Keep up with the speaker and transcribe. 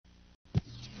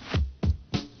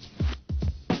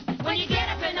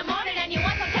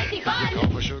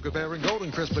Sugar-bearing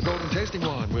Golden Crisp, the golden tasting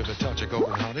one. With a touch of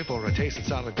golden honey for a taste of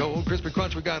solid gold. Crispy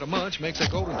crunch we got a munch, makes that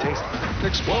golden taste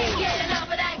explode. Can't get enough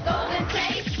of that golden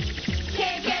taste.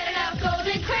 Can't get enough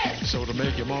Golden Crisp. So to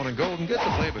make your morning golden, get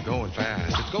the flavor going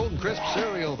fast. It's Golden Crisp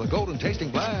cereal, the golden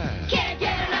tasting blast. Can't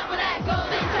get enough of that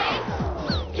golden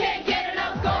taste. Can't get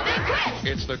enough Golden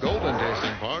Crisp. It's the golden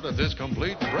tasting part of this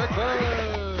complete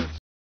breakfast.